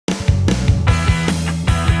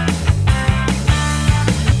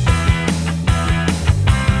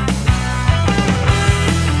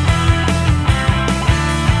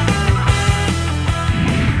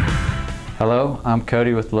Hello, I'm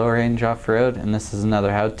Cody with Low Range Off-Road, and this is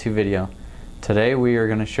another how-to video. Today we are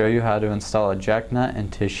going to show you how to install a jack nut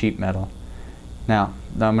into sheet metal. Now,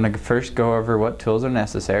 I'm going to first go over what tools are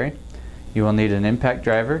necessary. You will need an impact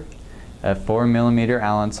driver, a 4mm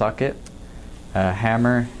Allen socket, a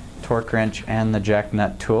hammer, torque wrench, and the jack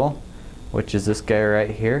nut tool, which is this guy right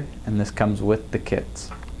here, and this comes with the kits.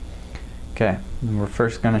 Okay, we're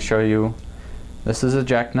first going to show you, this is a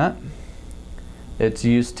jack nut. It's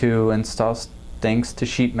used to install things to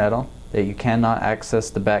sheet metal that you cannot access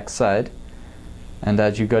the back side, and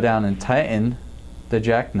as you go down and tighten the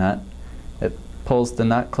jack nut, it pulls the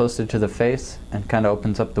nut closer to the face and kind of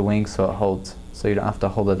opens up the wing so it holds, so you don't have to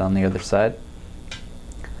hold it on the other side.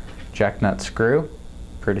 Jack nut screw,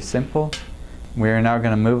 pretty simple. We are now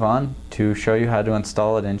going to move on to show you how to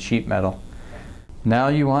install it in sheet metal. Now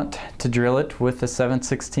you want to drill it with a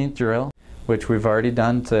 7/16 drill, which we've already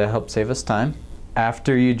done to help save us time.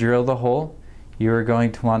 After you drill the hole, you are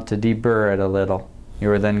going to want to deburr it a little. You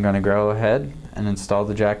are then going to go ahead and install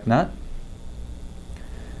the jack nut.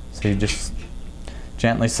 So you just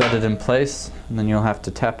gently set it in place, and then you'll have to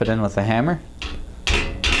tap it in with a hammer.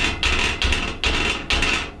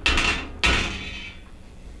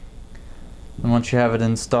 And once you have it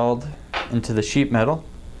installed into the sheet metal,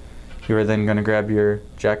 you are then going to grab your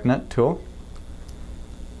jack nut tool,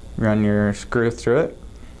 run your screw through it.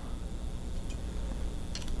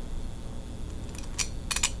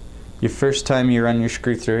 Your first time you run your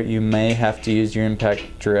screw through it, you may have to use your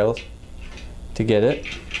impact drill to get it.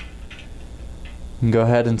 And go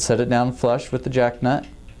ahead and set it down flush with the jack nut.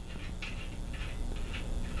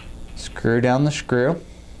 Screw down the screw.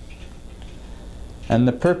 And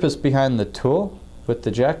the purpose behind the tool with the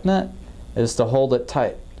jack nut is to hold it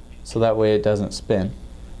tight, so that way it doesn't spin.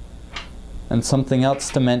 And something else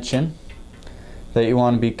to mention, that you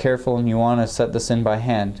want to be careful, and you want to set this in by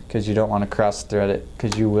hand because you don't want to cross thread it,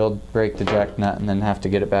 because you will break the jack nut and then have to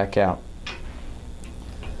get it back out.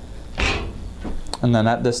 And then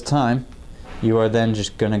at this time, you are then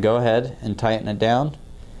just going to go ahead and tighten it down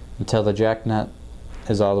until the jack nut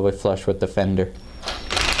is all the way flush with the fender.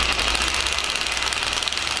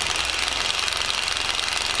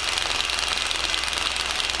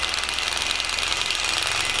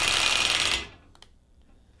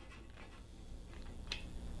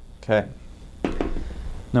 Okay.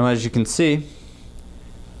 Now, as you can see,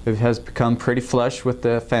 it has become pretty flush with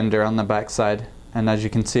the fender on the back side, and as you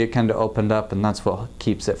can see, it kind of opened up, and that's what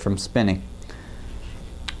keeps it from spinning.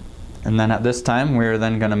 And then at this time, we're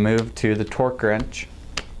then going to move to the torque wrench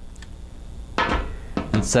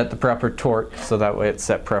and set the proper torque so that way it's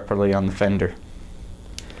set properly on the fender.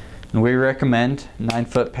 And we recommend 9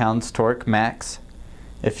 foot-pounds torque max.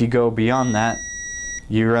 If you go beyond that,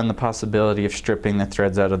 you run the possibility of stripping the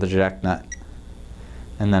threads out of the jack nut,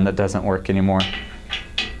 and then it doesn't work anymore.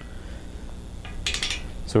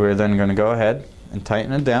 So we're then going to go ahead and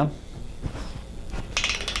tighten it down.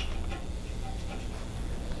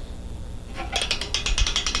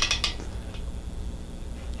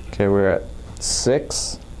 Okay, we're at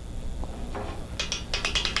 6.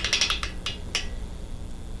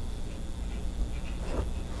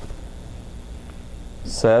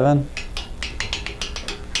 7.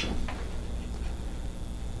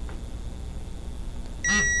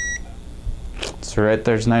 So right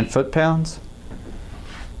there's 9 foot-pounds.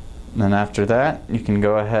 And then after that, you can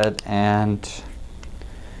go ahead and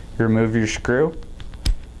remove your screw.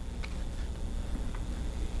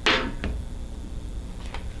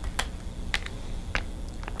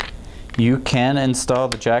 You can install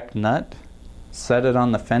the jack nut, set it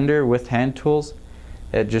on the fender with hand tools.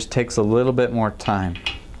 It just takes a little bit more time.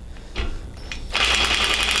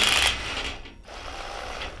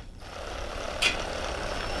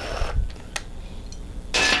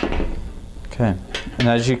 Okay, and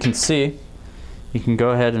as you can see, you can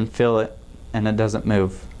go ahead and feel it, and it doesn't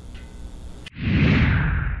move.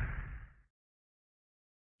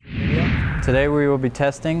 Today we will be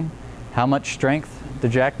testing how much strength the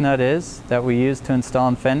jack nut is that we use to install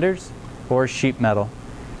in fenders or sheet metal.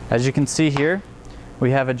 As you can see here,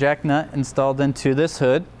 we have a jack nut installed into this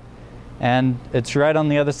hood, and it's right on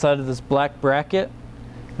the other side of this black bracket,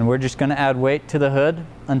 and we're just going to add weight to the hood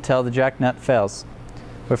until the jack nut fails.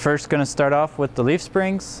 We're first going to start off with the leaf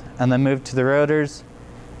springs, and then move to the rotors,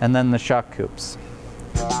 and then the shock coops.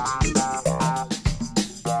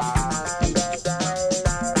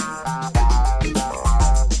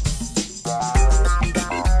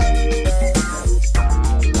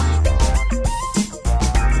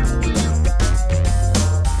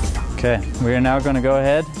 Okay, we are now going to go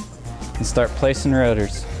ahead and start placing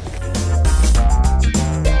rotors.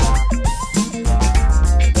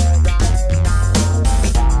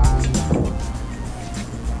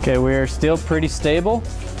 Okay, we are still pretty stable.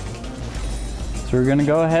 So we're gonna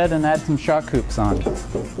go ahead and add some shock hoops on.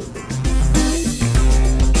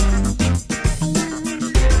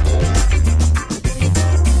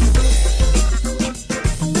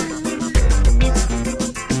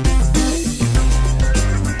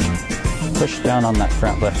 Push down on that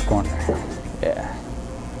front left corner. Yeah.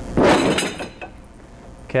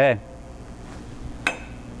 Okay.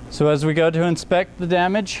 So as we go to inspect the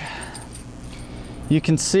damage, you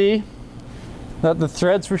can see that the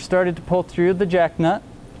threads were starting to pull through the jack nut,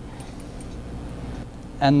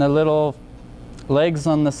 and the little legs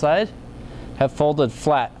on the side have folded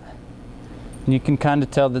flat. And you can kind of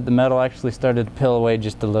tell that the metal actually started to peel away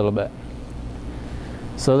just a little bit.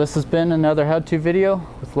 So this has been another how-to video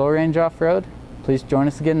with Low Range Off-Road. Please join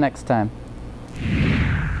us again next time.